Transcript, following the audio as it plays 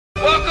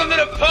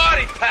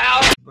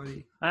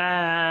everybody.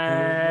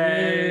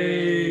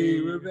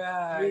 Hey, we're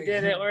back. We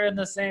did it. We're in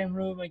the same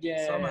room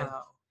again.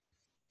 Somehow.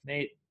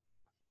 Nate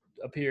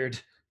appeared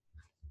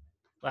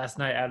last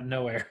night out of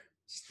nowhere.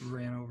 Just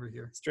ran over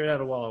here. Straight out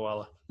of Walla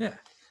Walla. Yeah.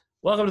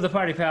 Welcome to the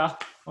party, pal.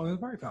 Welcome to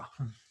the party, pal.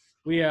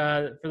 We,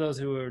 for those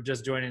who are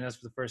just joining us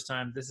for the first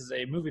time, this is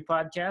a movie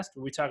podcast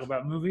where we talk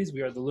about movies.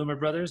 We are the Loomer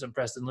brothers. I'm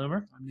Preston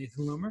Loomer. I'm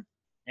Nathan Loomer.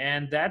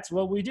 And that's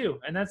what we do.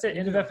 And that's it.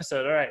 End of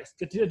episode. All right.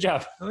 Good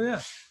job. Oh, yeah.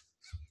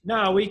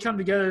 No, we come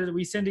together.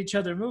 We send each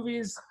other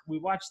movies. We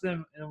watch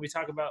them, and we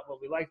talk about what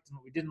we liked and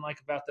what we didn't like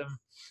about them.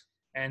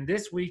 And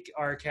this week,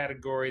 our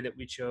category that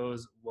we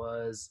chose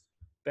was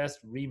Best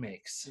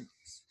Remakes.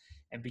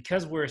 And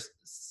because we're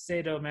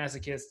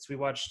sadomasochists, we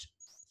watched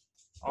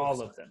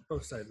all of them.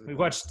 Both sides of We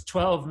watched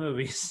 12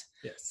 movies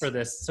for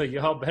this, so you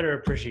all better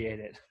appreciate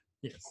it.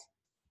 Yes.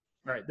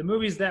 All right, the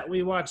movies that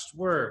we watched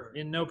were,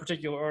 in no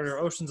particular order,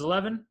 Ocean's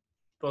 11,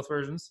 both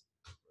versions,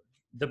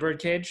 The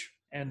Birdcage,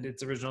 and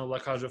its original La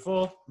Cage aux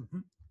Folles,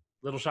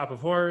 Little Shop of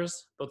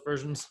Horrors, both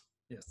versions,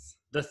 Yes.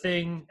 The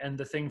Thing and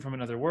The Thing from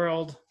Another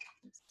World,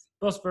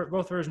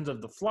 both versions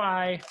of The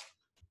Fly,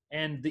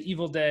 and The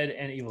Evil Dead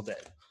and Evil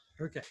Dead.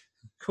 Okay.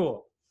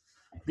 Cool.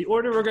 The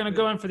order we're going to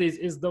go in for these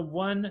is the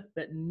one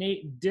that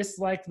Nate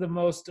disliked the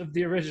most of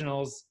the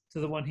originals to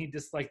the one he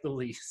disliked the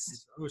least.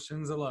 It's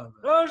Ocean's 11.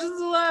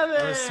 Ocean's 11!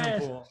 That was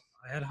simple.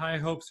 I had high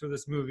hopes for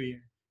this movie.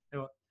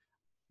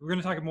 We're going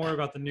to talk more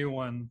about the new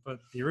one, but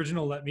the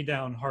original let me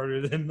down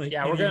harder than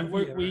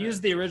we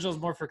use the originals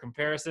more for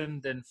comparison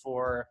than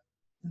for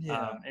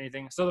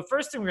anything. So the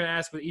first thing we're going to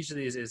ask with each of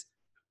these is,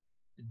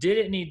 did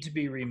it need to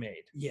be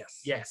remade?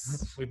 Yes.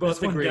 Yes. We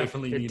both agree.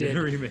 Definitely needed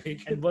a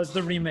remake. And was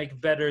the remake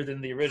better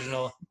than the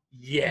original?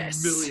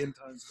 Yes. A million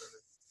times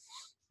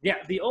better.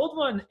 Yeah, the old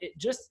one, it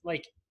just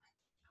like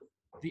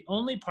the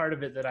only part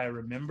of it that I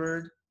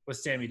remembered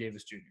was Sammy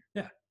Davis Jr.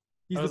 Yeah.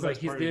 He's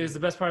the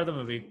best part of the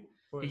movie.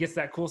 He gets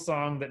that cool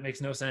song that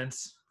makes no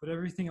sense. But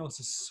everything else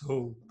is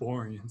so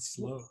boring and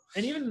slow.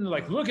 And even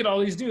like, look at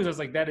all these dudes. I was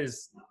like, that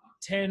is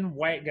 10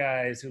 white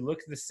guys who look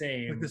the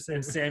same as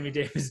Sammy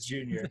Davis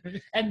Jr.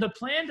 And the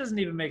plan doesn't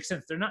even make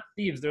sense. They're not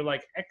thieves. They're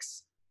like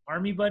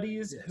ex-army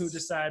buddies who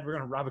decide we're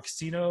going to rob a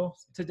casino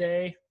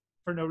today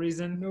for no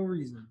reason. No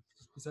reason.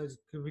 Besides,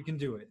 we can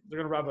do it. They're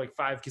going to rob like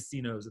 5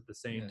 casinos at the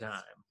same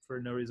time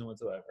for no reason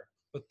whatsoever.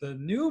 But the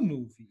new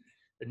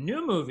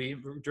movie,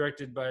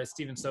 directed by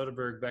Steven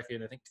Soderbergh back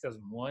in, I think,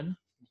 2001.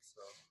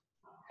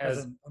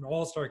 has an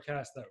all-star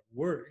cast that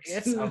works.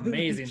 It's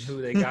amazing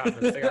who they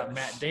got. They got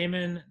Matt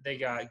Damon. They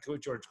got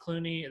George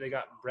Clooney. They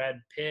got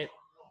Brad Pitt.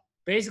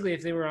 Basically,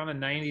 if they were on a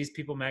 90s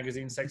People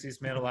magazine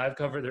Sexiest Man Alive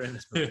cover, they're in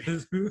this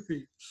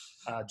movie.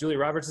 Julia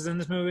Roberts is in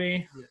this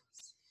movie.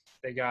 Yes.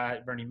 They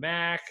got Bernie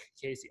Mac,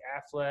 Casey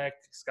Affleck,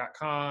 Scott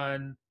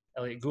Conn,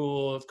 Elliot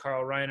Gould,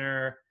 Carl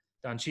Reiner,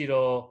 Don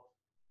Cheadle,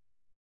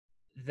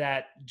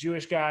 that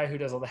Jewish guy who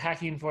does all the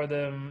hacking for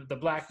them,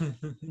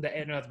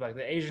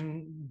 the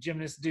Asian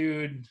gymnast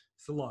dude.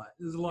 It's a lot.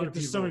 There's a lot of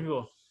people. There's so many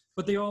people.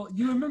 But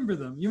you remember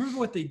them. You remember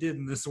what they did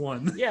in this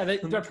one. Yeah,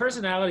 their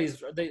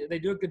personalities, they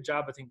do a good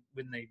job, I think,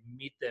 when they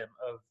meet them.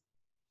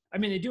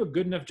 They do a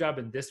good enough job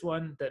in this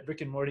one that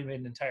Rick and Morty made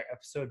an entire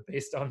episode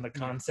based on the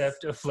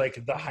concept of like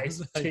the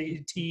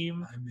heist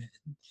team. I'm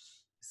in.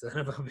 Son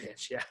of a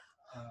bitch, yeah.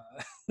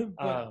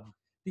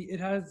 It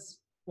has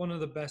one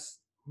of the best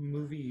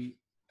movie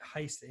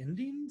heist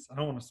endings. I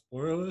don't want to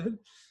spoil it.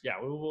 Yeah,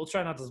 we'll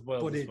try not to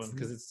spoil this one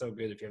because it's so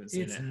good if you haven't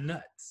seen it. It's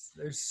nuts.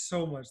 There's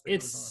so much.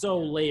 It's so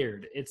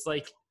layered. It's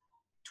like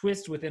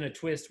twist within a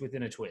twist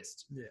within a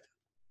twist. Yeah.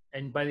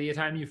 And by the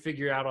time you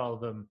figure out all of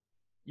them,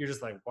 you're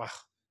just like, wow,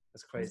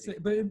 that's crazy.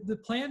 But the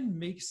plan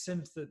makes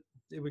sense that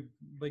it would,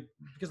 like,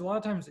 because a lot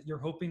of times you're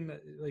hoping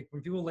that, like,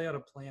 when people lay out a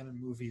plan in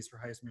movies for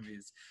heist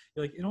movies,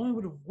 you're like, it only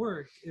would have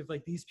worked if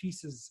like these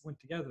pieces went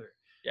together.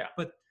 Yeah.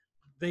 But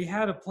they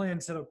had a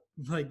plan set up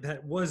like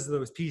that was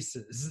those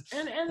pieces.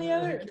 And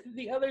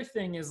the other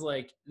thing is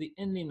like the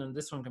ending on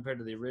this one compared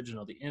to the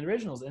original. The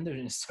original's ending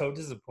is so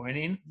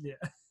disappointing. Yeah.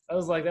 I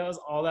was like, that was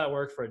all that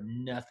work for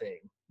nothing,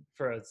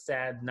 for a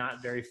sad,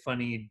 not very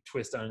funny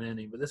twist on an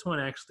ending. But this one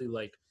actually,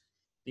 like,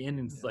 the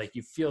ending's like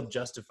you feel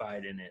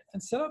justified in it.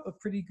 And set up a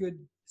pretty good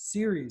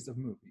series of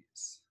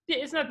movies. Yeah,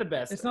 it's not the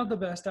best. It's not the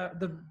best,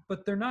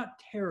 but they're not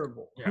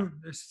terrible. Yeah.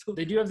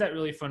 They do have that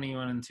really funny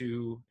one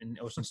in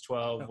Ocean's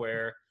 12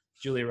 where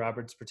Julia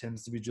Roberts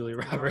pretends to be Julia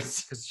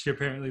Roberts because she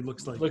apparently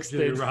looks like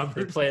Julia Roberts.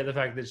 They play the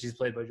fact that she's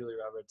played by Julia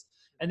Roberts.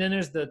 And then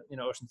there's the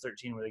Ocean's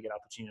 13 where they get Al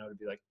Pacino to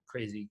be like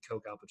crazy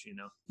Coke Al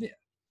Pacino. Yeah.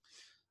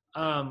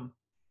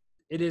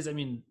 It is. I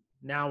mean,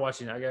 now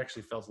watching, I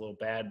actually felt a little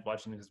bad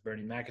watching it because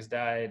Bernie Mac has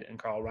died and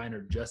Carl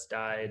Reiner just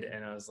died,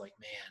 and I was like,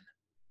 man,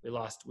 we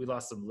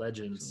lost some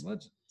legends.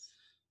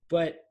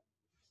 But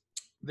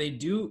they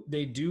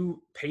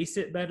do pace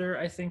it better,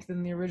 I think,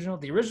 than the original.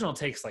 The original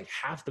takes like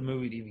half the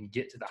movie to even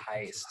get to the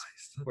heist,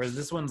 whereas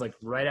this one's like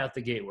right out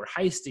the gate. We're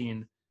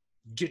heisting,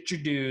 get your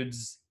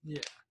dudes.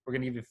 Yeah, we're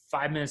gonna give you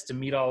 5 minutes to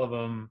meet all of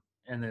them,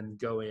 and then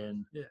go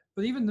in. Yeah,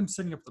 but even them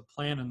setting up the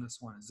plan in this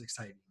one is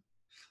exciting.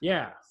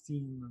 Yeah,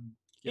 seeing them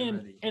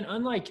ready. And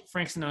unlike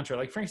Frank Sinatra,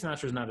 like Frank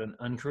Sinatra is not an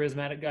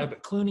uncharismatic guy,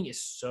 but Clooney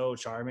is so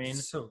charming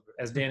So good.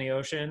 as Danny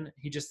Ocean.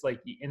 He just like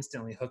you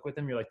instantly hook with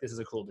him. You're like, this is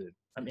a cool dude.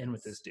 I'm in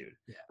with this dude.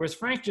 Yeah. Whereas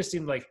Frank just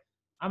seemed like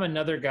I'm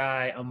another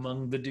guy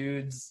among the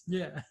dudes.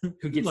 Yeah.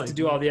 Who gets to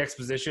do all the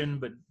exposition,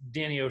 but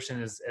Danny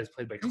Ocean is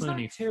played by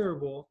Clooney. It's not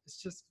terrible.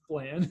 It's just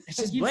bland. It's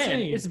just bland.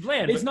 Saying. It's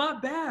bland. It's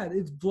not bad.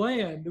 It's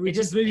bland. It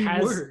just maybe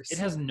has worse. It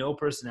has no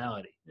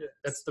personality. Yes.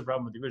 That's the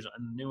problem with the original,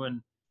 and the new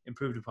one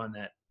improved upon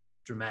that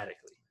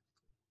dramatically.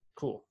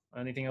 Cool.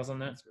 Anything else on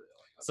that? Really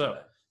so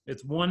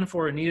it's 1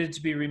 for it needed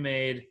to be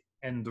remade,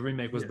 and the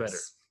remake was better.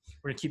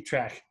 We're gonna keep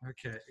track.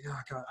 Okay. Oh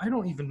God, I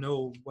don't even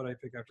know what I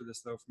pick after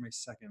this though for my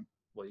second.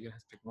 Well, you're gonna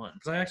have to pick one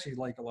Because I actually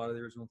like a lot of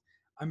the original.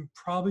 I'm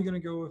probably gonna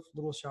go with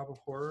Little Shop of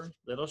Horror.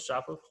 Little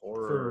Shop of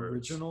Horror For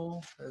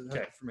original.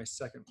 Okay. For my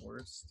second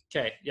worst.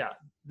 Okay. Yeah.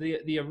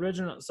 The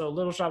original. So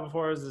Little Shop of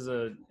Horrors is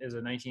a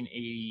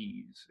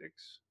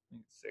 1986,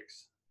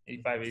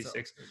 85,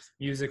 86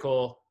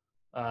 musical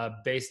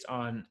based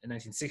on a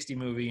 1960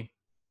 movie.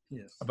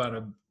 Yes. About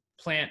a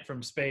plant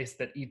from space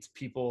that eats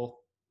people,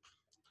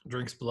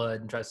 drinks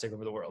blood, and tries to take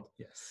over the world.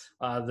 Yes.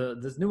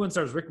 This new one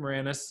stars Rick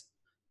Moranis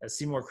as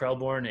Seymour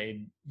Krelborn,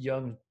 a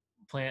young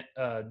plant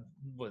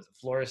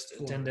florist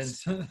attendant,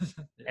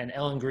 and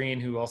Ellen Green,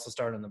 who also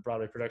starred in the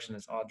Broadway production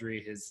as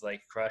Audrey, his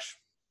like crush.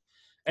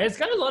 And it's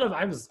got a lot of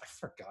I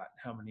forgot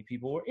how many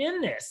people were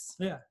in this.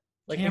 Yeah.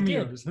 Like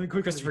cameos.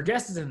 Again, Christopher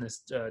Guest is in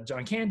this.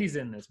 John Candy's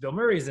in this. Bill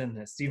Murray's in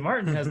this. Steve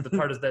Martin has the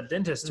part as that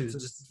dentist who's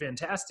just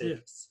fantastic.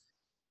 Yes.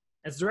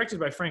 It's directed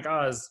by Frank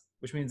Oz,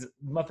 which means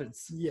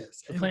Muppets.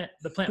 Yes.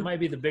 The plant might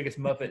be the biggest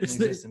Muppet in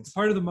existence. It's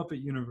part of the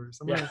Muppet universe.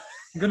 I'm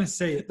gonna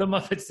say it. The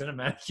Muppet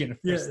Cinematic Universe.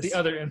 Yes. The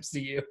other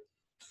MCU.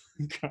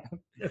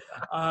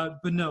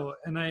 But no,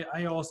 and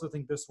I also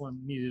think this one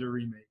needed a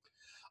remake.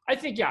 I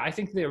think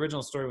the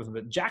original story was,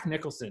 but Jack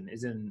Nicholson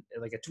is in,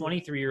 like a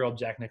 23-year-old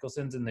Jack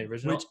Nicholson's in the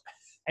original,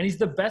 and he's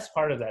the best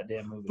part of that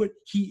damn movie. But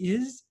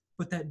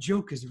but that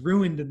joke is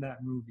ruined in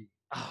that movie.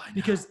 Oh, I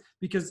know.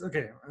 Because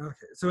okay.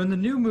 So in the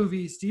new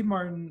movie,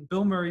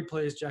 Bill Murray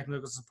plays Jack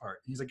Nicholson's part.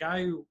 He's a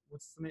guy who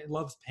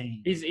loves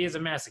pain. He is a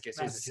masochist.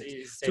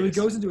 So he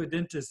goes into a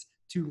dentist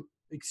to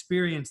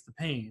experience the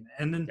pain,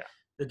 and then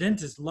the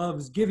dentist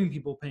loves giving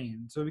people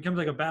pain. So it becomes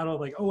like a battle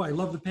of like, oh, I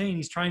love the pain.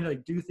 He's trying to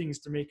like do things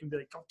to make him be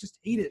like, oh, just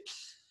hate it.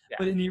 Yeah.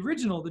 But in the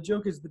original, the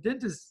joke is the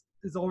dentist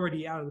is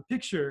already out of the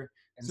picture.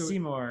 And so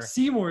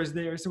Seymour is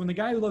there. So when the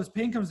guy who loves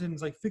pain comes in and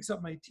is like, fix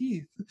up my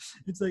teeth,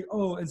 it's like,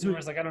 oh, and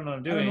Seymour's like, I don't know what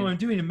I'm doing. I don't know what I'm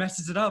doing, and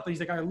messes it up. And he's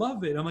like, I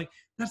love it. I'm like,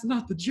 that's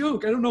not the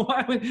joke. I don't know why.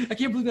 I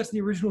can't believe that's the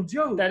original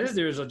joke. That is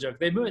the original joke.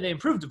 They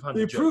improved upon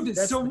the joke. They improved it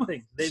so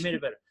much. They made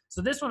it better.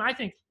 So this one, I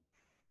think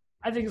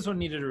this one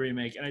needed a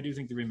remake, and I do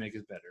think the remake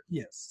is better.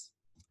 Yes.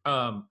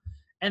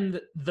 And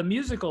the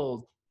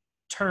musical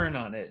turn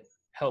on it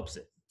helps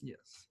it.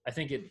 Yes. I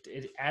think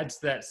it adds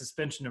to that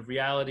suspension of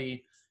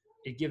reality.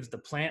 It gives the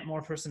plant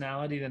more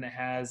personality than it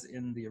has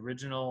in the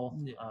original.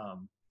 Yeah.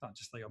 Not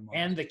just like a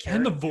monster.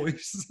 And the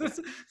voice.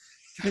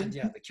 God,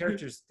 yeah, the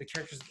characters,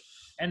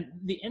 and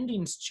the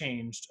endings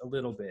changed a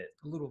little bit.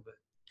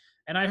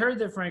 And I heard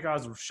that Frank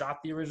Oz shot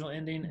the original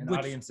ending, and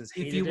audiences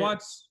hated it. If you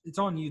watch, it's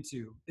on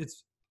YouTube.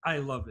 I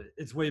love it.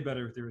 It's way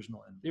better with the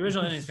original ending. The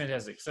original ending is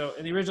fantastic. So,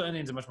 and the original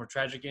ending is a much more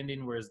tragic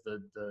ending, whereas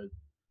the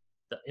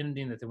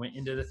ending that they went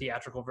into the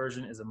theatrical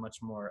version is a much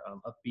more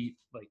upbeat,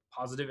 like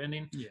positive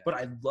ending. Yeah. But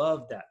I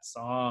love that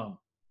song.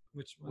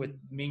 Which one? With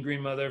Mean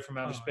Green Mother from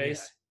Outer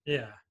Space.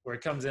 Yeah. Where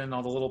it comes in and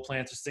all the little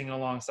plants are singing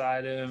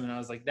alongside him, and I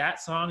was like,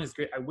 that song is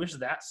great. I wish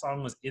that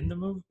song was in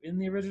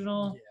the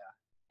original.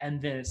 Yeah.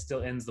 And then it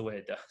still ends the way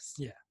it does.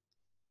 Yeah.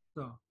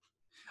 So,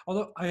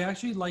 although I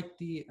actually like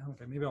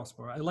maybe I'll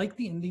spoil it. I like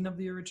the ending of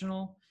the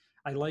original.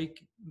 I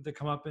like the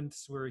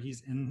comeuppance where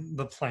he's in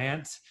the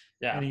plant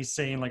and he's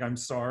saying like, I'm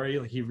sorry.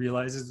 Like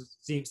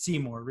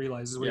Seymour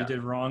realizes what he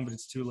did wrong, but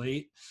it's too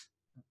late.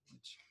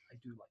 Which I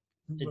do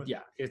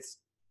like. It's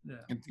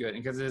good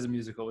because it is a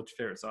musical. What's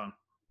your favorite song?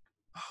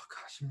 Oh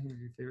gosh, maybe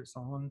your favorite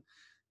song.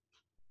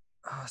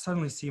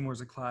 Suddenly Seymour's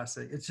a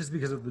classic. It's just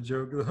because of the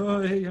joke.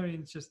 I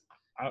mean, it's just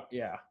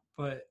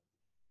But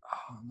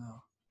oh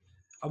no.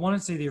 I want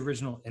to say the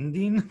original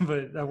ending,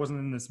 but that wasn't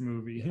in this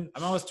movie.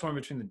 I'm always torn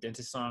between the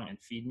Dentist song and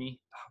Feed Me.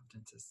 Oh,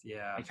 Dentist,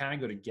 yeah. They kind of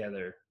go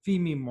together.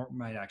 Feed Me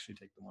might actually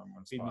take the one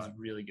spot. Feed Me's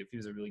really good. Feed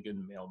Me's a really good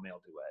male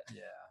duet.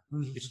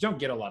 Yeah. You just don't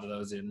get a lot of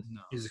those in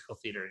musical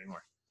theater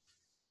anymore.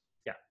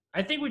 Yeah.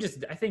 I think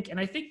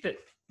that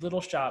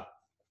Little Shop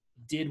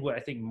did what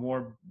I think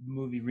more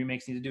movie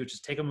remakes need to do, which is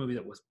take a movie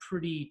that was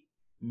pretty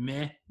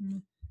meh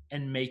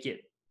and make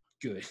it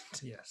good.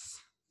 Yes.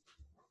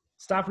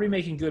 Stop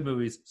remaking good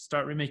movies.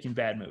 Start remaking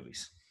bad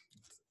movies.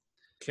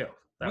 Kill.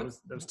 That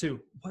was 2.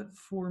 What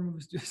 4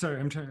 movies? Sorry,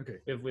 I'm trying. Okay.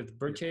 With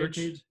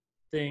Birdcage,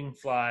 Thing,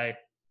 Fly,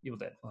 Evil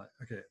Dead. Fly.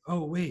 Okay.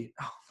 Oh wait.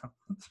 Oh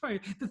no. Sorry.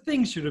 The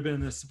Thing should have been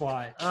in this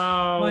spot.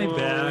 Oh, my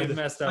bad. We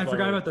messed up. I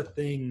forgot about The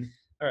Thing.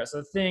 All right. So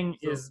The Thing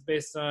is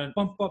based on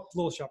Bump Up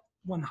Little Shop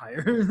 1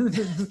 higher.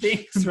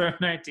 Things from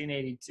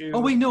 1982.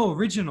 Oh wait, no,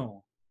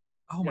 original.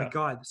 Oh my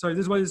God. Sorry.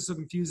 This is why this is so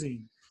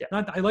confusing.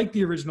 Yeah. I like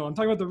the original. I'm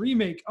talking about the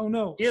remake. Oh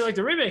no. You like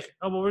the remake?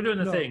 Oh, well, we're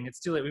doing the thing. It's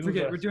too late.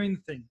 We're doing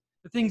the thing.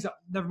 The thing's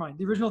never mind.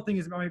 The original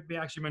thing might be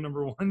actually my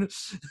number one.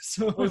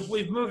 So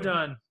we've moved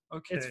on.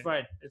 Okay. It's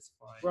fine.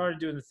 We're already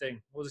doing the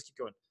thing. We'll just keep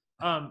going.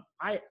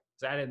 I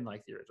didn't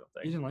like the original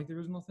thing. You didn't like the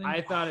original thing?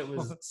 I thought it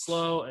was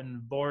slow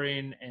and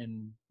boring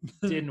and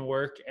didn't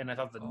work. And I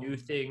thought the new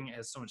thing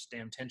has so much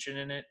damn tension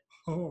in it.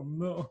 Oh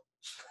no.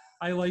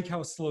 I like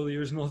how slow the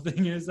original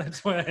thing is.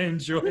 That's why I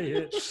enjoy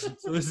it.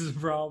 So this is a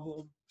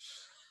problem.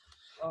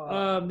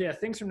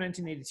 Things from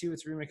 1982.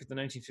 It's a remake of the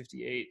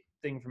 1958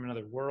 Thing from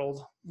Another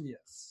World.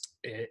 Yes.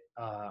 It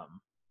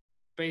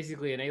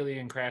basically an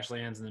alien crash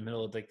lands in the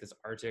middle of like this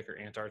Arctic or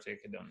Antarctic.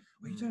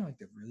 Wait, you talking like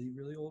the really,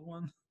 really old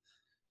one?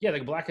 Yeah, the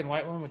black and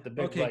white one with the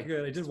big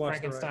good. I did watch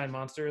Frankenstein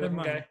monster.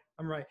 Guy.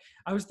 I'm right.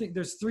 I was thinking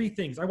there's 3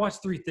 things. I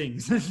watched 3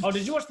 things. Oh,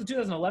 did you watch the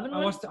 2011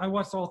 one? I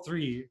watched all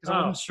 3 because I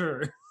wasn't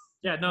sure.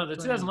 Yeah, no, the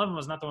 2011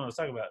 was not the one I was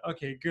talking about.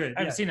 Okay, good.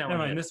 I haven't seen that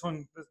one yet. This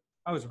one,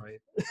 I was right.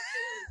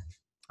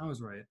 I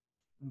was right.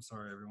 I'm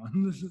sorry,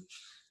 everyone.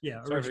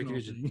 Yeah,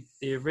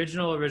 the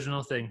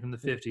original Thing from the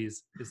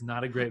 50s is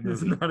not a great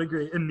movie. It's not a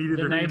great, and neither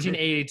the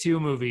 1982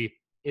 movie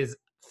is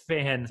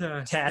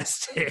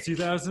fantastic.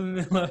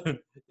 2011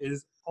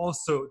 is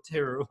also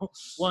terrible.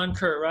 1,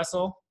 Kurt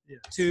Russell. Yes.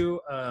 2,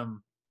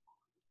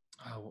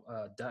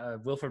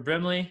 Wilford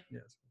Brimley.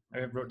 Yes.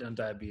 I wrote down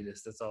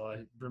diabetes. That's all I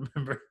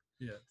remember.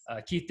 Yes.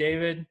 Keith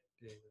David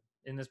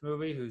in this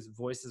movie, whose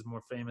voice is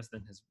more famous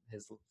than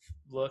his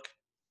look.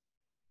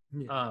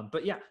 Yeah.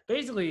 But yeah,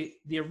 basically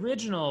the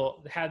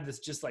original had this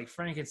just like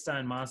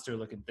Frankenstein monster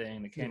looking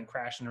thing that came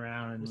crashing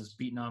around and was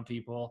beating on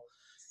people.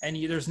 And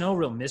there's no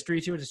real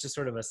mystery to it. It's just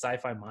sort of a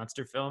sci-fi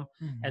monster film.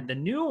 Mm-hmm. And the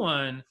new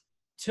one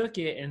took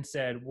it and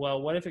said,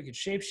 well, what if it could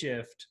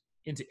shapeshift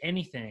into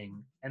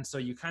anything? And so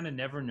you kind of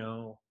never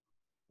know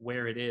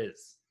where it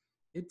is.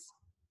 It's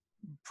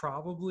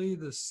probably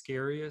the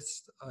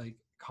scariest like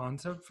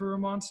concept for a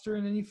monster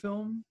in any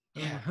film.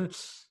 Yeah.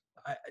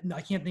 I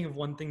can't think of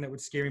one thing that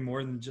would scare me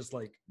more than just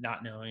like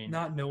not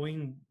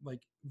knowing like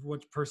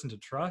what person to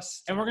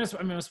trust. And I'm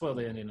gonna spoil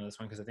the ending of this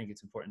one because I think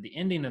it's important. The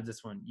ending of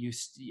this one,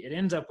 it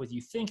ends up with you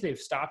think they've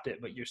stopped it,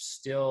 but you're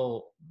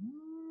still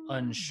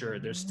unsure.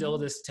 There's still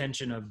this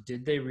tension of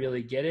did they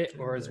really get it,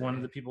 or is one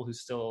of the people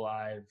who's still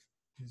alive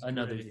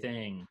another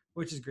thing?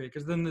 Which is great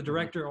because then the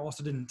director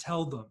also didn't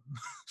tell them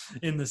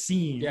in the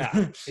scene. Yeah,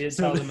 he didn't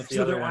tell them if the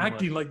other they're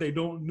acting like they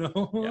don't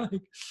know. Yeah.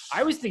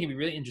 I always think it'd be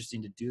really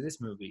interesting to do this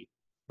movie.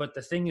 But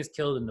the thing is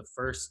killed in the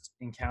first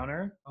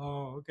encounter.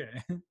 Oh,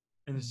 okay.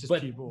 And it's just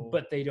people.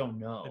 But they don't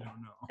know. They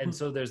don't know. And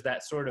so there's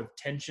that sort of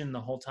tension the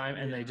whole time.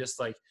 And they just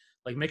like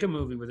make a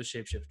movie with a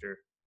shapeshifter.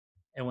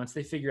 And once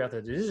they figure out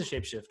that it is a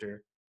shapeshifter,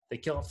 they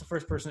kill off the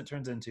first person it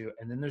turns into.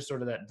 And then there's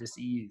sort of that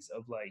dis-ease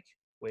of like,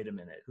 wait a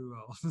minute.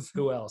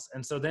 Who else?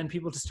 And so then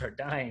people just start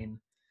dying.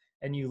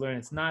 And you learn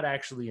it's not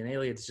actually an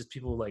alien. It's just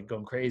people like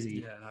going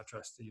crazy. Yeah, not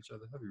trusting each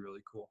other. That'd be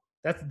really cool.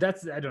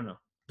 That's I don't know.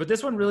 But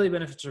this one really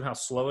benefits from how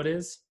slow it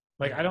is.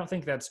 Like, I don't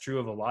think that's true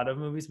of a lot of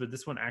movies, but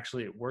this one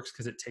actually, it works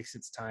because it takes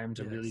its time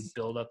to really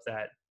build up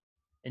that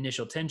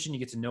initial tension. You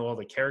get to know all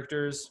the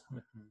characters.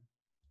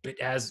 Mm-hmm. It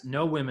has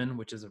no women,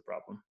 which is a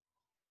problem.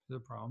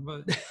 The problem,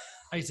 but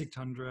Isaac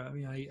Tundra, I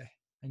mean, I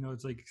know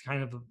it's like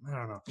kind of, I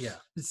don't know. Yeah.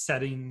 The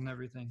setting and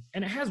everything.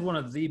 And it has one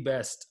of the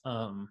best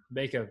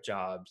makeup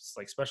jobs.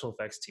 Like, special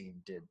effects team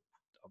did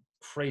a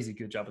crazy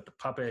good job with the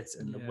puppets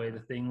and the way the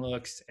thing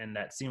looks. And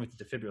that scene with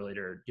the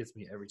defibrillator gets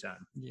me every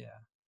time. Yeah.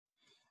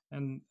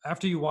 And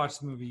after you watch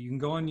the movie, you can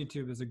go on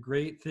YouTube. There's a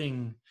great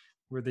thing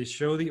where they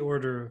show the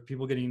order of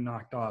people getting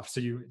knocked off. So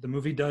the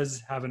movie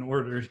does have an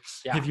order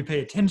if you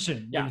pay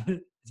attention. Yeah.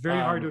 It's very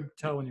hard to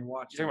tell when you're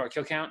watching. You're talking about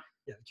Kill Count?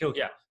 Yeah, Kill Count.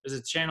 Yeah. There's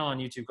a channel on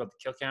YouTube called the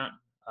Kill Count.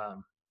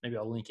 Maybe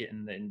I'll link it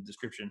in the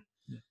description.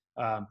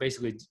 Yeah.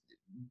 Basically,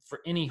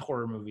 for any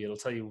horror movie, it'll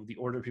tell you the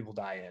order people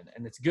die in.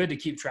 And it's good to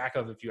keep track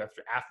of if you have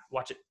to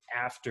watch it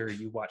after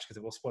you watch, because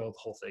it will spoil the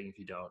whole thing if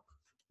you don't.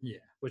 Yeah.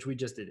 Which we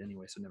just did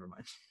anyway, so never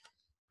mind.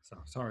 So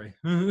sorry.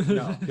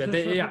 No, but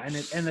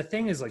and the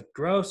thing is like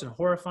gross and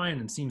horrifying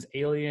and seems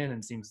alien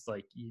and seems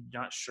like you're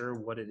not sure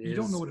what it is. You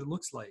don't know what it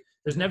looks like.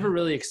 There's never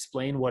really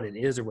explained what it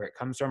is or where it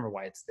comes from or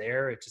why it's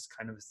there. It just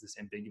kind of is this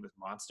ambiguous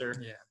monster.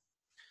 Yeah.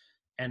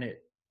 And it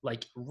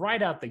like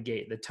right out the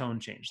gate, the tone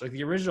changed. Like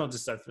the original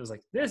just stuff was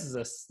like, this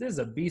is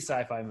a B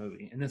sci-fi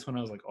movie. And this one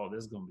I was like, oh,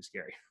 this is gonna be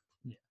scary.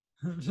 Yeah.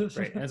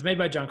 Right. And it's made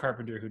by John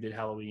Carpenter, who did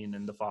Halloween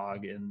and The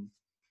Fog and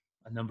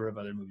a number of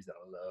other movies that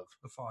I love.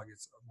 The Fog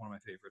is one of my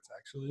favorites,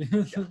 actually.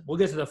 Yeah, we'll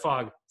get to The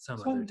Fog some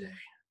other day.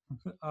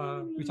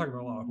 We talk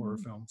about a lot of horror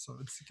films, so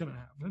it's gonna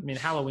happen. I mean,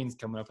 Halloween's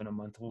coming up in a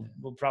month.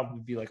 We'll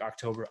probably be like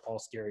October, all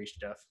scary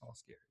stuff. All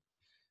scary.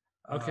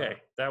 Okay,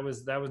 that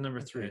was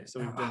number 3. Okay. So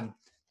we've done.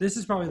 This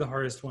is probably the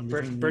hardest one.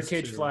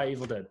 Birdcage, Fly,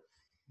 Evil Dead.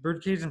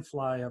 Birdcage and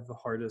Fly have the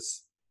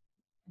hardest.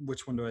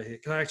 Which one do I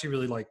hate? Because I actually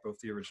really like both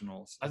the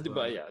originals. I think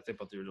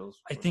both the originals.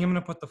 I think I'm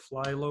gonna put the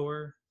Fly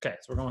lower. Okay,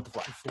 so we're going with the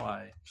Fly. The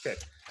Fly. Okay,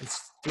 I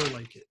still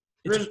like it.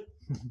 The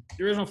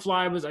original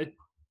Fly was it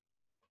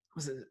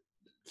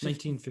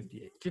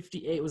 1958.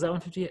 58 was that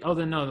one 58? Oh,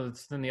 then no,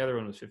 then the other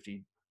one was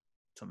 50.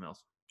 something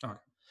else. Okay.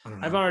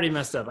 I've already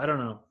messed up. I don't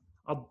know.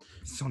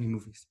 Sony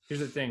movies.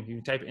 Here's the thing: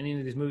 you type any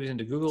of these movies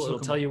into Google, it'll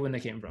tell you when they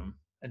came from,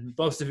 and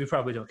most of you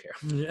probably don't care.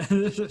 Yeah.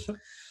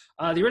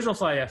 The original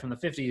Fly from the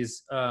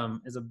 50s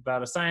is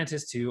about a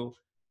scientist who,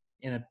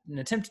 in an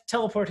attempt to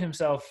teleport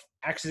himself,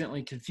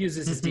 accidentally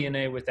confuses his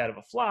DNA with that of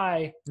a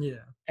fly. Yeah.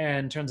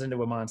 And turns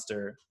into a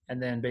monster,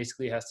 and then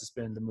basically has to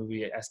spend the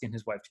movie asking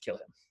his wife to kill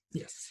him.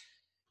 Yes.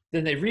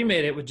 Then they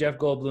remade it with Jeff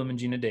Goldblum and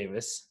Gina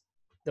Davis.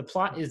 The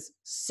plot is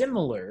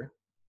similar,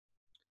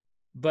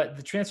 but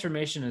the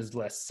transformation is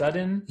less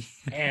sudden,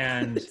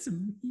 and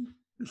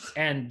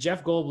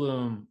Jeff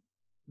Goldblum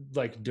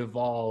like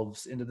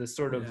devolves into this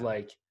sort of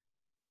like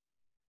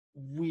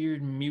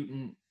weird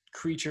mutant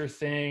creature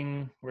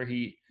thing where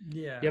you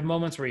have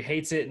moments where he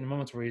hates it and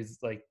moments where he's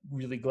like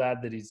really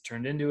glad that he's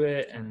turned into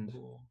it, and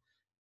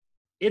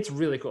it's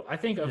really cool. I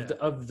think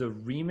of the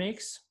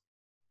remakes,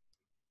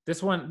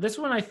 this one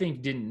I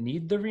think didn't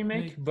need the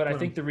remake, but I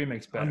think the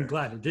remake's better. I'm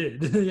glad it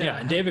did.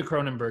 And David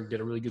Cronenberg did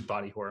a really good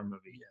body horror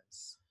movie.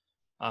 Yes.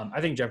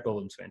 I think Jeff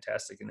Goldblum's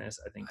fantastic in this.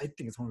 I think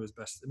it's one of his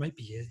best. It might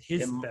be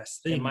his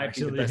best thing. It might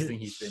be the best thing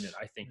he's been in.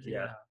 I think.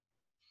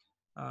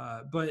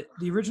 But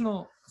the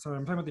original. Sorry,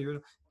 I'm talking about the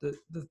original.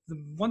 The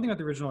one thing about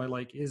the original I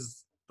like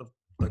is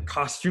the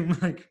costume,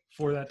 like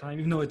for that time.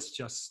 Even though it's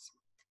just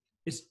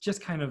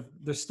kind of,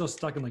 they're still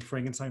stuck in like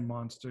Frankenstein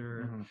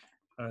monster,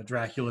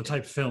 Dracula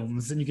type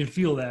films, and you can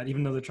feel that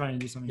even though they're trying to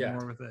do something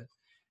more with it.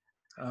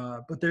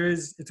 But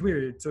it's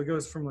weird. So it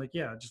goes from like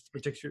just a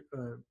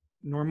particular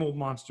normal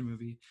monster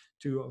movie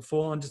to a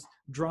full on just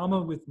drama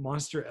with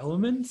monster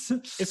elements.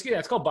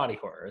 It's called body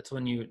horror. It's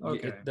when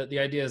the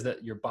idea is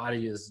that your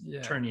body is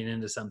turning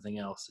into something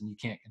else and you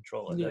can't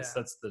control it.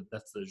 That's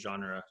the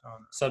genre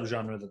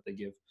subgenre that they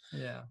give.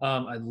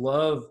 I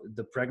love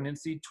the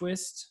pregnancy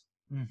twist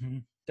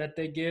that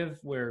they give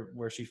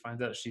where she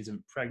finds out she's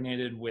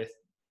impregnated with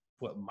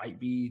what might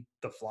be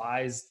the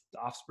fly's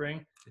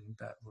offspring.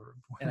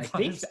 And I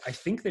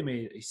think they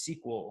made a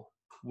sequel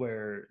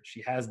where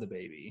she has the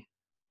baby.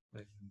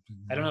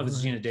 I don't know if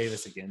it's Gina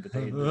Davis again, but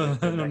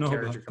that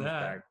character comes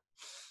back.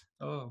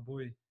 Oh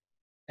boy!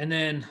 And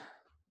then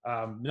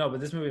but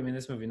this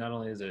movie not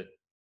only is it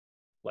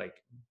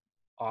like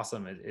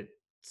awesome,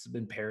 it's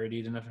been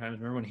parodied enough times.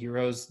 Remember when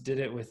Heroes did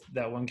it with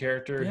that one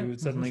character who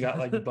suddenly got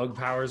like bug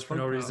powers for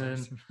no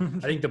reason? I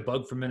think the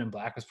bug from Men in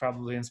Black was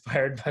probably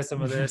inspired by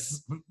some of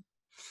this.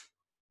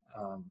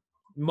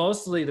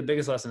 Mostly the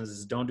biggest lesson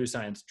is don't do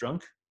science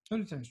drunk.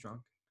 Don't do science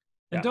drunk.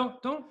 And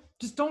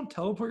don't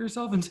teleport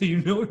yourself until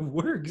you know it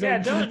works. Yeah,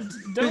 don't.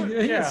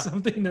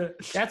 Something to.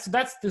 That's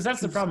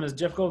the problem. Is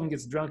Jeff Goldblum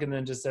gets drunk and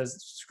then just says,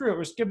 "Screw it,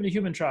 we're skipping to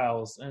human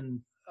trials," and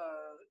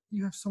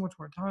you have so much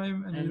more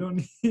time, and you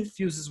don't need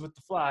fuses with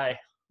the fly.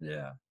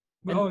 Yeah.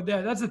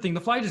 That's the thing.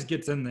 The fly just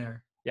gets in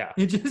there. Yeah,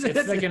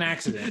 it's like an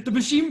accident. The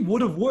machine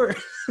would have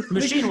worked. The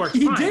machine worked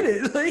he fine. He did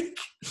it. Like,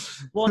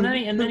 well,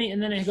 and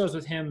then it goes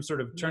with him sort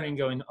of turning,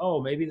 going,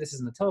 "Oh, maybe this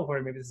isn't a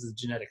teleporter. Maybe this is a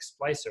genetic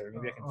splicer.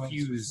 Maybe I can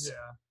fuse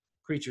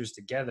creatures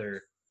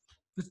together."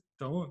 Just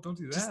don't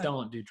do that. Just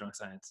don't do drunk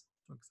science.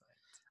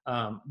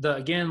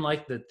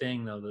 The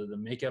thing though, the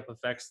makeup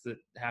effects that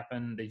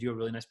happen, they do a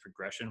really nice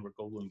progression where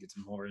Goldblum gets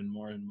more and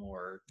more and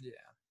more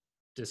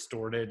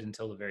distorted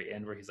until the very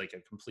end where he's like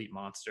a complete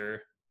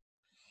monster.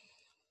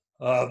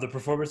 The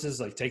performances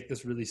like take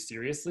this really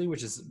seriously,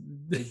 which is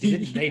they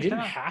didn't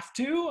have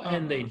to,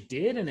 and they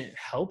did, and it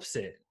helps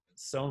it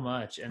so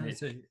much. And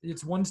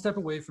it's one step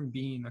away from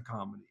being a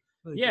comedy.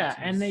 Like,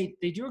 and they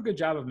do a good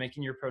job of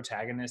making your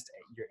protagonist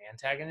your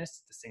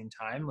antagonist at the same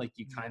time. Like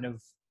you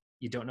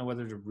don't know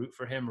whether to root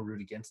for him or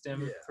root against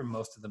him for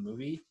most of the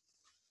movie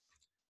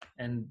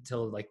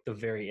until like the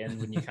very end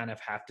when you kind of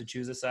have to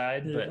choose a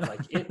side. But like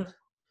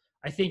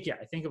I think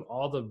of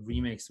all the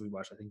remakes we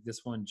watched, I think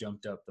this one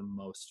jumped up the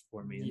most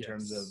for me in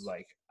terms of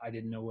like I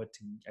didn't know it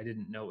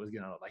was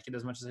gonna like it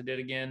as much as I did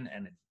again,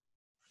 and it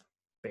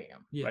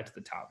right to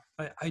the top.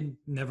 I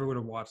never would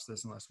have watched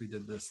this unless we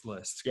did this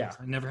list.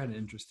 I never had an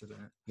interest in it.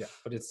 Yeah,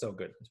 but it's so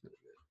good. It's really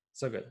good.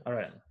 So good. All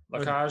right, La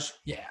Cage.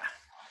 Yeah,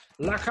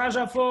 La Cage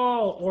aux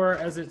Folles, or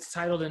as it's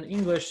titled in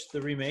English,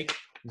 the remake,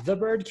 The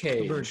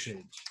Birdcage. The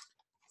Birdcage.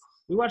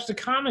 We watched a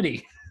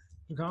comedy.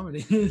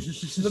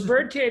 The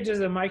Birdcage is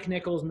a Mike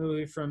Nichols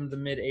movie from the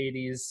mid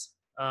 '80s.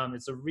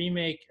 It's a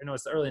remake. No,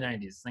 it's the early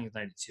 '90s. I think it's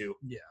 '92.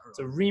 Yeah, it's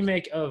a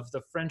remake of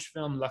the French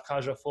film La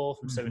Cage aux Folles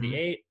from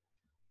 '78.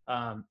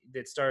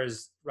 It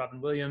stars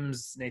Robin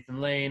Williams, Nathan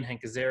Lane,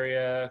 Hank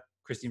Azaria,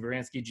 Christine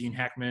Baranski, Gene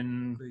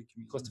Hackman,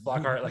 Calista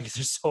Flockhart. Like,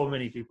 there's so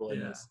many people in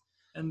this.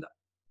 And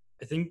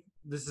I think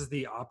this is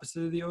the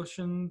opposite of the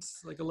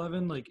Ocean's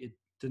 11. Like, it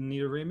didn't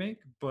need a remake,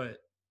 but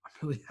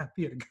I'm really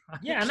happy it got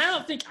it. Yeah, and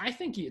I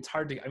think it's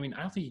hard to. I mean,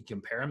 I don't think you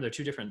compare them. They're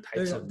two different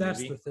types of movie.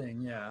 That's the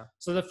thing. Yeah.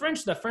 So the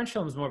French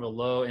film is more of a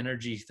low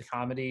energy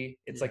comedy.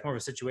 It's like more of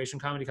a situation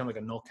comedy, kind of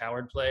like a Noel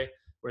Coward play.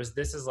 Whereas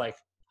this is like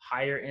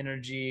higher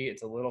energy.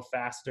 It's a little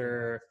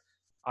faster.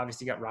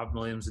 Obviously, you got Robin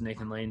Williams and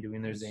Nathan Lane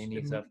doing their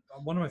zany stuff.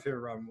 One of my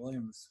favorite Robin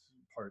Williams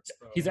parts.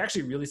 Though. He's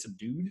actually really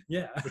subdued.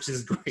 Yeah, which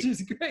is great. Which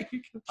is great.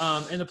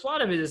 And the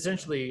plot of it is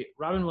essentially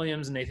Robin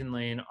Williams and Nathan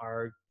Lane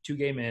are two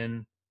gay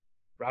men.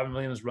 Robin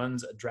Williams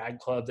runs a drag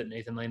club that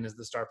Nathan Lane is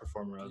the star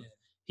performer of. Yeah.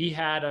 He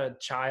had a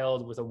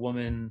child with a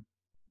woman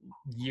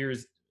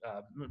years.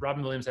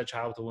 Robin Williams had a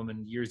child with a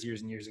woman years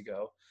and years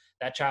ago.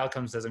 That child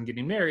comes and says, "I'm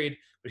getting married,"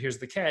 but here's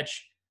the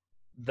catch: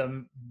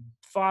 the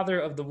father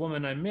of the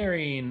woman I'm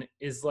marrying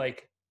is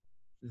like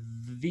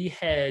the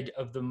head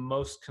of the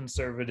most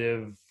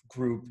conservative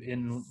group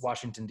in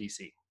Washington,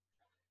 D.C.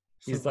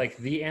 He's like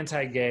the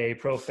anti-gay,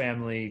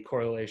 pro-family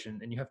correlation,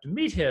 and you have to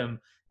meet him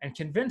and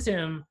convince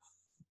him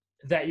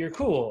that you're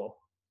cool.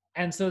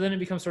 And so then it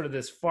becomes sort of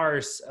this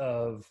farce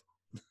of,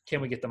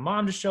 can we get the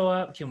mom to show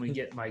up? Can we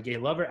get my gay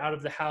lover out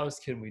of the house?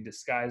 Can we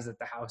disguise that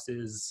the house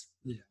is,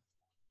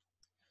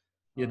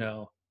 you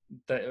know,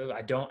 that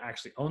I don't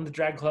actually own the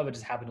drag club. I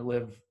just happen to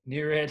live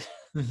near it.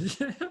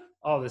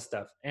 All this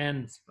stuff.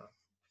 And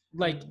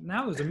like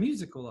now there's a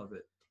musical of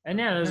it. And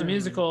yeah, there's a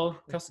musical.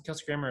 Kelsey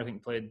Grammer, I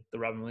think, played the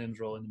Robin Williams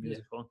role in the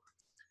musical.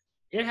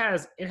 Yeah.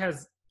 It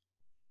has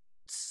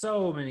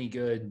so many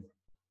good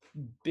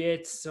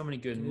bits, so many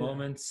good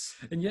moments,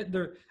 and yet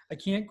I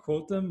can't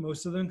quote them,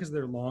 most of them, because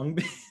they're long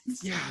bits.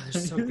 Yeah,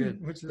 they're so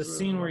good. The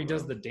scene where he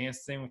does the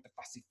dance thing with the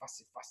fussy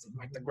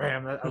like the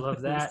gram, I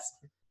love that.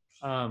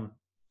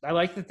 I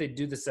like that they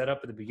do the setup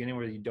at the beginning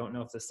where you don't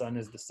know if the son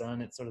is the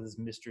son. It's sort of this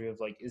mystery of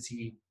like, is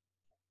he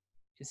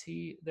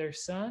their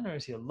son, or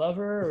is he a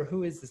lover, or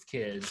who is this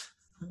kid?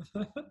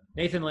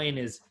 Nathan Lane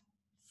is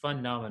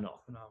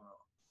phenomenal.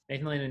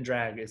 Nathan Lane in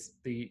drag is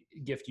the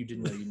gift you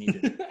didn't know you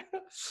needed.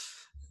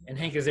 And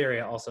Hank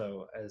Azaria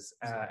also as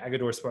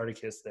Agador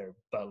Spartacus, their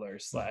butler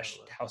 /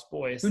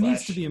 houseboy. Who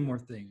needs to be in more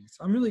things.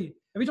 I'm really,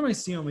 every time I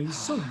see him, he's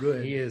so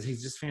good. He is.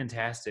 He's just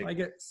fantastic. I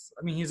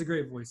mean, he's a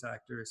great voice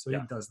actor, so he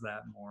does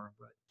that more.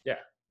 But yeah.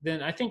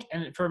 Then I think,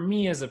 and for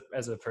me as a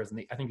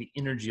person, I think the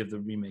energy of the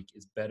remake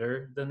is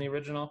better than the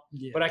original.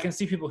 Yeah. But I can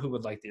see people who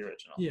would like the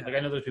original. Yeah. Like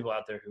I know there's people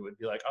out there who would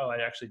be like, oh,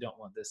 I actually don't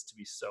want this to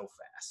be so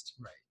fast.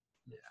 Right.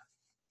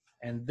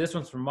 Yeah. And this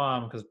one's for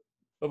Mom, because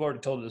I've already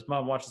told her this.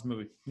 Mom, watch this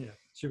movie. Yeah,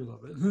 she would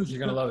love it. You're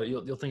gonna love it.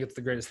 You'll think it's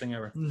the greatest thing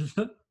ever.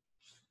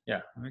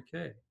 Yeah.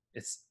 Okay.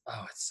 It's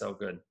so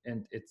good,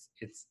 and it's.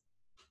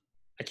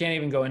 I can't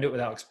even go into it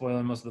without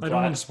spoiling most of the plot. I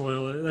don't want to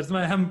spoil it. That's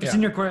my. I'm sitting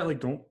here quiet, like,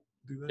 don't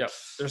do that. Yeah.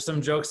 There's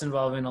some jokes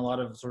involving a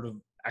lot of sort of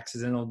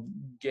accidental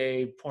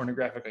gay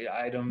pornographic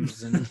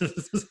items, and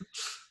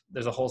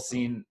there's a whole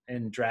scene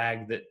in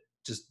drag that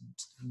just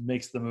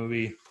makes the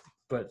movie.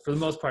 But for the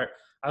most part,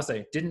 I'll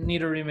say didn't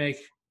need a remake.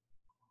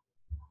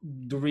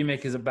 The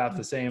remake is about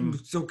the same.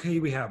 It's okay,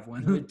 we have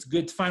one. It's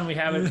good. It's fine, we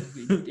have it.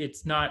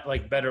 It's not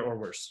like better or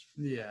worse.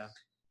 Yeah.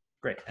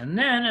 Great. And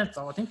then that's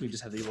all. I think we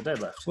just have The Evil Dead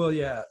left. Well,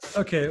 yeah.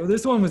 Okay. Well,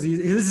 this one was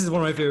easy. This is one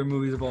of my favorite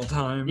movies of all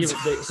time. So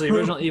the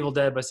original Evil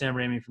Dead by Sam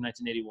Raimi from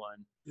 1981.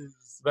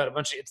 It's about a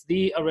bunch of. It's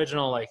the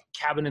original like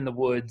cabin in the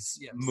woods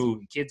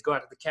movie. Kids go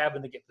out to the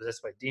cabin. They get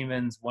possessed by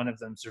demons. One of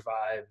them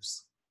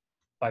survives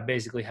by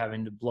basically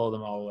having to blow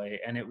them all away.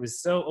 And it was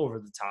so over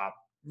the top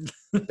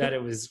that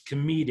it was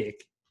comedic.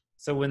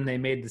 So when they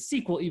made the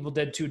sequel, Evil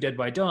Dead 2: Dead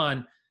by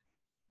Dawn,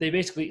 they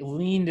basically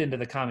leaned into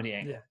the comedy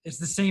angle. Yeah, it's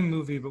the same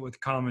movie but with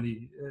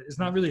comedy. It's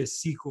not really a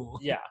sequel.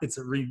 Yeah, it's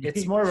a remake.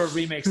 It's more of a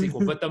remake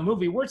sequel. But the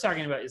movie we're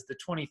talking about is the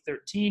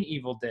 2013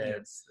 Evil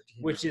Dead,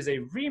 which is a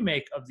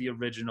remake of the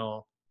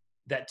original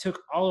that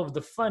took all of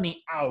the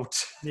funny out.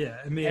 Yeah,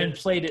 and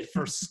played it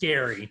for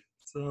scary.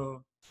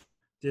 So,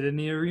 did it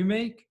need a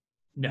remake?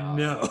 No,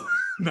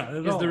 not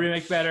at all. Is the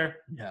remake better?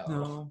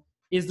 No.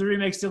 Is the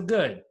remake still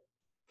good?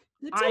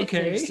 It's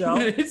okay. Think so.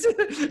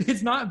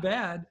 It's not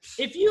bad.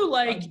 If you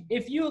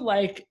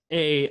like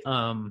a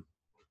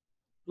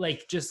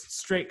like just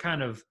straight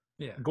kind of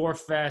gore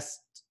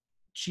fest,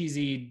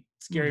 cheesy,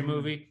 scary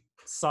movie,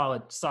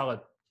 solid.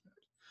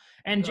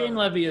 And Jane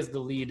Levy as the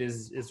lead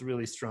is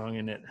really strong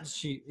in it.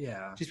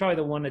 She's probably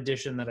the one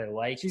addition that I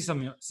like. See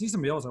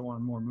somebody else I want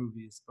in more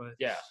movies, but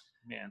yeah,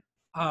 man.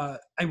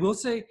 I will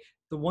say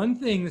the one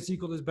thing the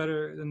sequel does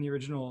better than the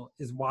original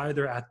is why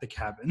they're at the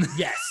cabin.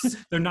 Yes.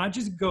 They're not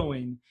just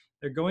going.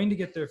 They're going to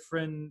get their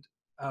friend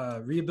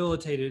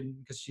rehabilitated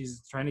because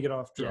she's trying to get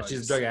off drugs. Yeah,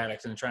 she's a drug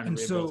addict and trying to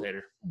rehabilitate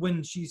her.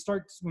 When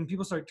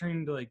people start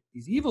turning to like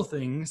these evil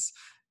things,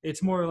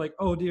 it's more like,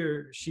 oh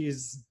dear,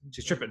 she's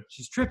tripping.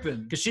 She's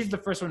tripping. Because she's the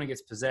first one that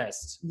gets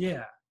possessed.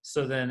 Yeah.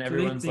 So then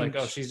everyone's like,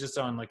 oh, she's just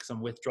on like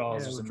some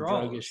withdrawals or some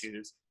drug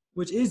issues.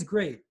 Which is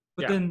great.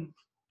 But then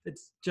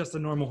it's just a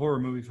normal horror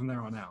movie from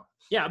there on out.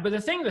 Yeah, but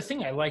the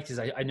thing I liked is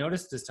I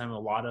noticed this time a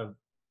lot of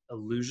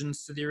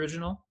allusions to the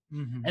original.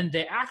 Mm-hmm. And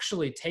they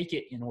actually take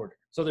it in order.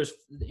 So there's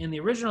in the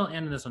original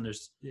and in this one,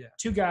 there's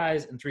 2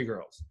 guys and 3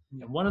 girls.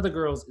 Yeah. And one of the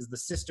girls is the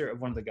sister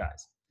of one of the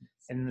guys.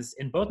 And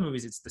in both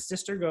movies, it's the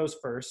sister goes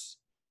first,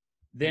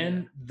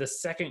 then the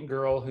second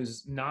girl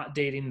who's not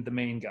dating the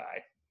main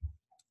guy,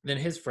 then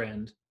his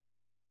friend,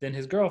 then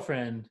his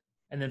girlfriend,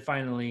 and then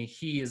finally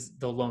he is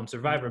the lone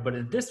survivor. But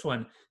in this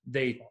one,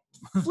 they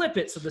flip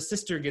it so the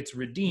sister gets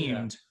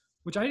redeemed.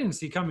 Which I didn't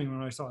see coming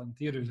when I saw it in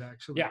theaters,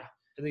 actually. Yeah.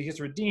 and he gets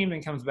redeemed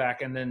and comes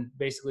back, and then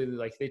basically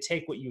like they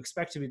take what you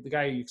expect to be the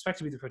guy you expect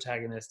to be the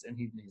protagonist, and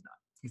he's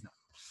not.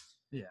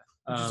 Yeah,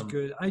 which is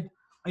good.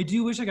 I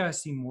do wish I got to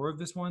see more of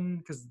this one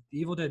because the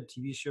Evil Dead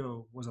TV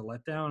show was a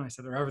letdown. I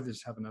said, or rather,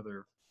 just have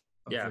another.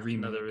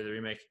 Another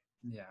remake.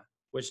 Yeah.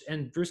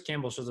 And Bruce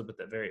Campbell shows up at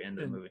the very end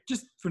of the movie,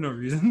 just for no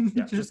reason.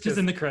 Yeah, just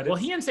in the credits. Well,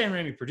 he and Sam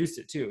Raimi produced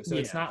it too, so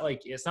it's not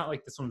like this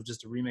one was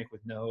just a remake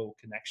with no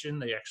connection.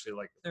 They actually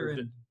approved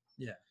it.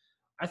 Yeah.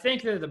 I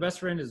think that the best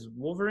friend is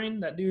Wolverine.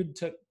 That dude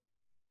took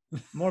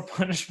more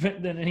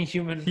punishment than any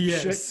human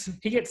should.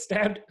 He gets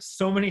stabbed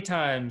so many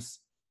times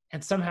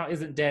and somehow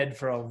isn't dead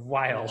for a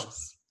while.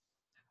 Yes.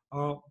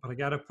 Oh, but I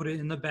gotta put it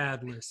in the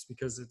bad list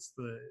because it's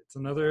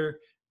another.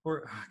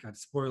 Or God,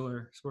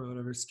 spoiler,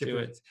 whatever. Skip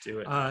it. Do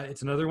it.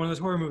 It's another one of those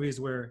horror movies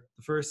where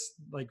the first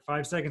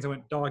 5 seconds I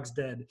went, dog's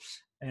dead,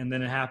 and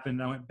then it happened.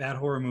 I went, bad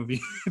horror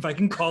movie, if I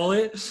can call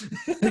it.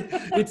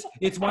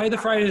 it's why the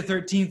Friday the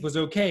 13th was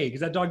okay because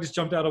that dog just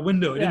jumped out a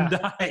window. It didn't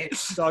die.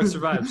 Dog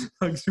survives.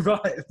 Dog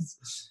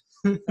survives.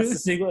 That's the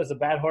sequel. It's a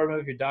bad horror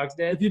movie if your dog's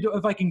dead.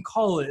 If I can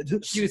call it,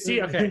 you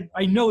see. Okay,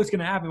 I know it's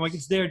gonna happen. Like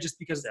it's there just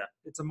because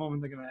it's a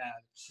moment they're gonna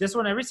add. This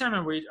one, every time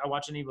I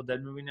watch an Evil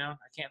Dead movie now,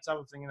 I can't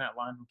stop thinking that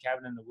line from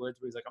Cabin in the Woods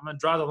where he's like, "I'm gonna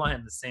draw the line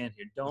in the sand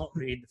here. Don't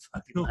read the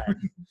fucking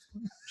line."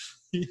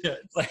 Yeah,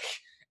 like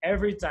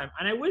every time.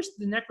 And I wish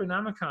the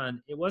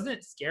Necronomicon it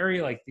wasn't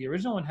scary. Like the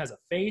original one has a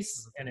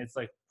face and it's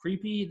like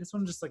creepy. This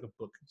one's just like a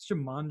book. It's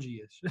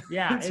Jumanji-ish.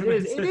 Yeah, it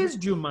is. It is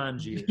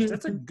Jumanji-ish.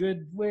 That's a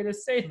good way to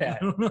say that.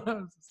 I don't know how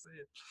to say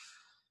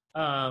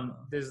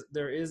it.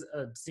 There is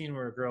a scene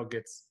where a girl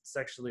gets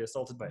sexually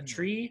assaulted by a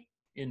tree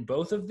in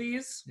both of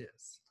these.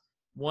 Yes.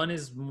 One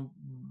is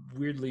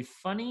weirdly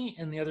funny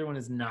and the other one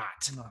is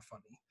not. Not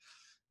funny.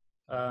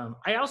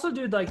 I also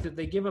do like that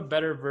they give a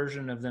better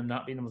version of them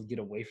not being able to get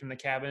away from the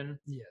cabin.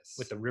 Yes.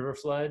 With the river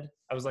flood.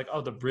 I was like,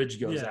 oh, the bridge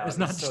goes out. It's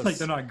not just like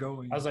they're not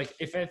going. I was like,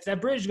 if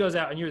that bridge goes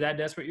out and you're that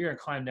desperate, you're going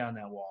to climb down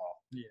that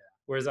wall. Yeah.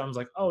 Whereas I was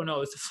like, oh,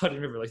 no, it's a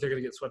flooding river. Like, they're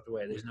going to get swept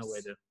away. There's no way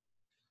to.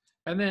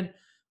 And then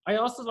I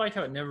also like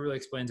how it never really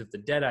explains if the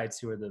Deadites,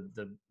 who are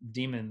the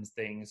demons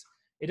things,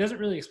 it doesn't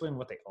really explain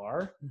what they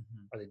are.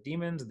 Mm-hmm. Are they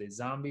demons? Are they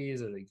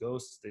zombies? Are they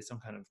ghosts? Are they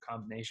some kind of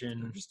combination?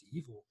 They're just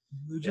evil.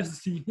 They're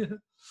just evil.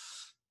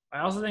 I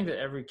also think that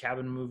every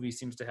cabin movie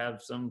seems to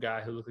have some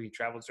guy who looked like he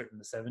traveled straight from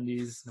the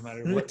 70s, no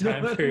matter what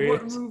time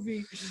period. What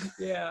movie?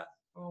 Yeah.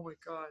 Oh my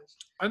gosh.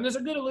 And there's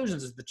a good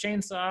illusions. There's the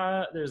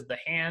chainsaw. There's the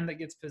hand that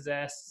gets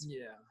possessed.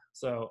 Yeah.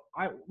 So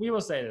we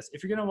will say this: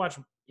 if you're gonna watch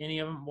any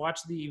of them, watch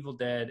The Evil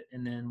Dead,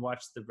 and then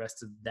watch the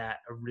rest of that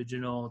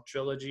original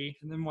trilogy,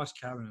 and then watch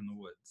Cabin in the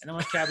Woods. And then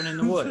watch Cabin in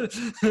the Woods.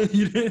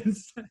 You didn't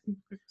say.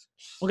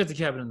 We'll get to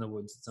Cabin in the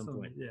Woods at some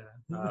point.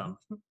 Yeah.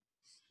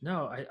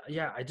 No, I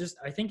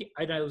think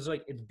I was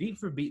like, it's beat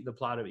for beat the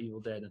plot of Evil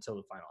Dead until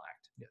the final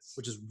act. Yes.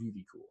 Which is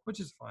really cool. Which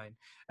is fine.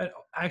 And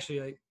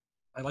actually,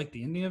 I like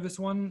the ending of this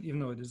one, even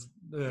though it is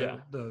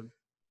the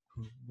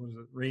what is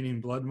it,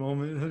 raining blood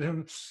moment.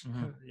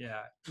 Mm-hmm.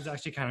 Yeah, it's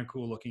actually kind of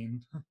cool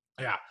looking.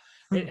 Yeah,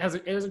 it has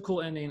a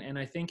cool ending, and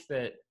I think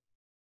that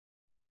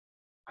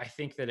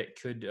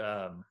it could,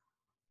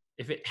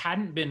 if it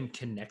hadn't been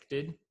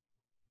connected.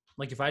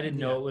 Like if I didn't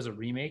know it was a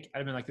remake, I'd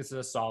have been like, "This is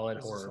a solid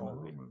horror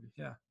movie."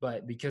 Yeah,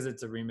 but because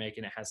it's a remake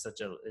and it has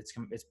such a it's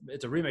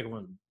a remake of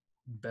one of the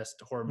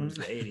best horror movies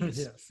of the '80s.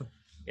 Yes.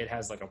 It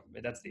has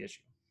that's the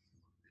issue.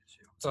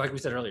 So like we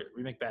said earlier,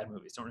 remake bad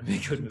movies, don't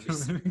remake good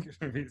movies.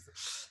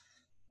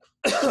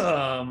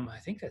 I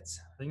think that's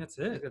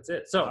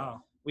it.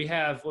 So we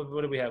have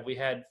what did we have? We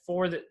had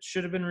 4 that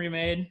should have been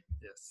remade.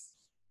 Yes.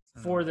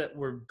 4 that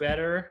were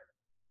better.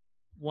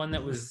 1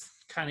 that was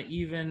kind of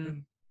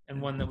even. And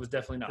 1 that was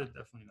definitely not.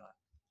 Definitely not.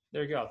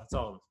 There you go. That's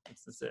all of them.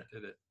 That's it.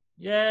 Did it.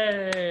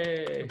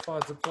 Yay!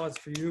 Applause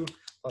for you.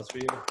 Applause for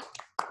you.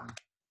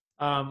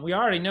 We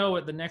already know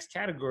what the next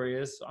category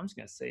is, so I'm just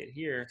gonna say it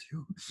here.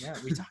 2. Yeah,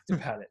 we talked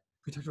about it.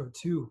 We talked about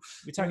 2.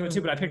 We talked about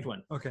 2, but I picked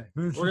 1. Okay.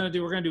 We're gonna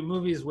do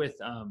movies with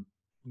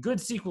good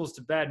sequels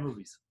to bad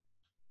movies.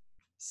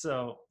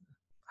 So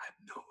I have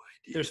no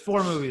idea. There's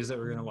 4 movies that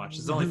we're gonna watch.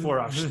 There's only 4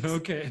 options.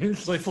 Okay.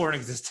 There's only 4 in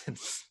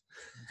existence.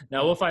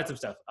 Now we'll find some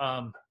stuff.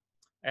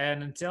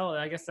 And until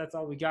I guess that's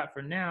all we got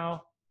for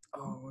now.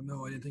 Oh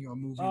no, I didn't think of a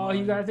movie. Oh,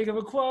 you gotta think of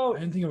a quote. I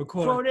didn't think of a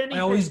quote. Quote anything.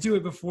 I always do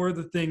it before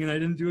the thing, and I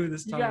didn't do it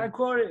this time. You gotta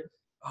quote it.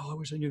 Oh, I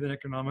wish I knew the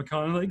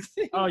Necronomicon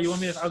thing. Oh, you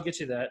want me to? I'll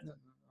get you that.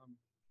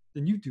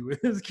 Then you do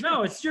it.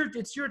 No, it's your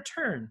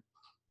turn.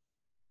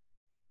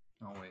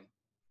 Oh wait,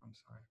 I'm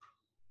sorry.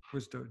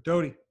 Where's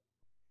Dodie?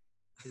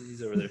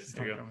 He's over there.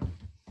 There you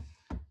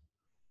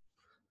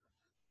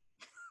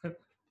go.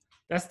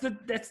 That's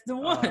the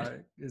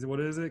one. What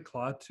is it?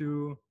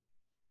 Klaatu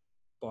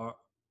Bar.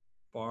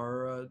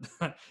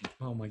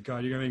 Oh my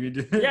God, you're gonna make me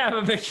do it. Yeah, I'm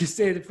gonna make you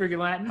say the freaking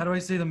Latin. How do I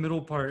say the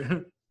middle part?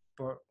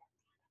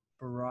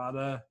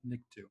 Barada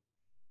Nictu.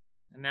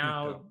 And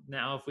now,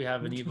 if we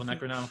have an evil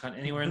Necronomicon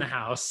anywhere in the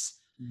house,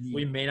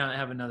 we may not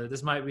have another.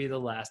 This might be the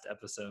last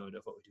episode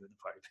of What We Do in the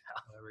Party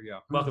Pal. There we go.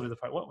 Welcome to the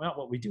party. Not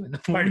what we do in the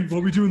party.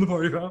 What we do in the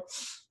Party Pal.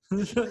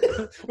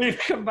 We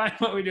combine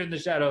What We Do in the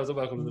Shadows and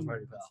Welcome to the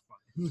Party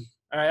Pal.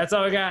 All right, that's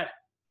all we got.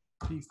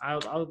 Peace.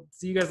 I'll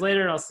see you guys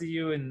later. I'll see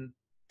you in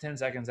 10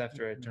 seconds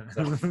after I turn this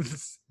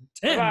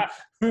off.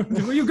 10?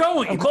 Where are you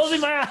going? I'm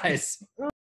closing my eyes.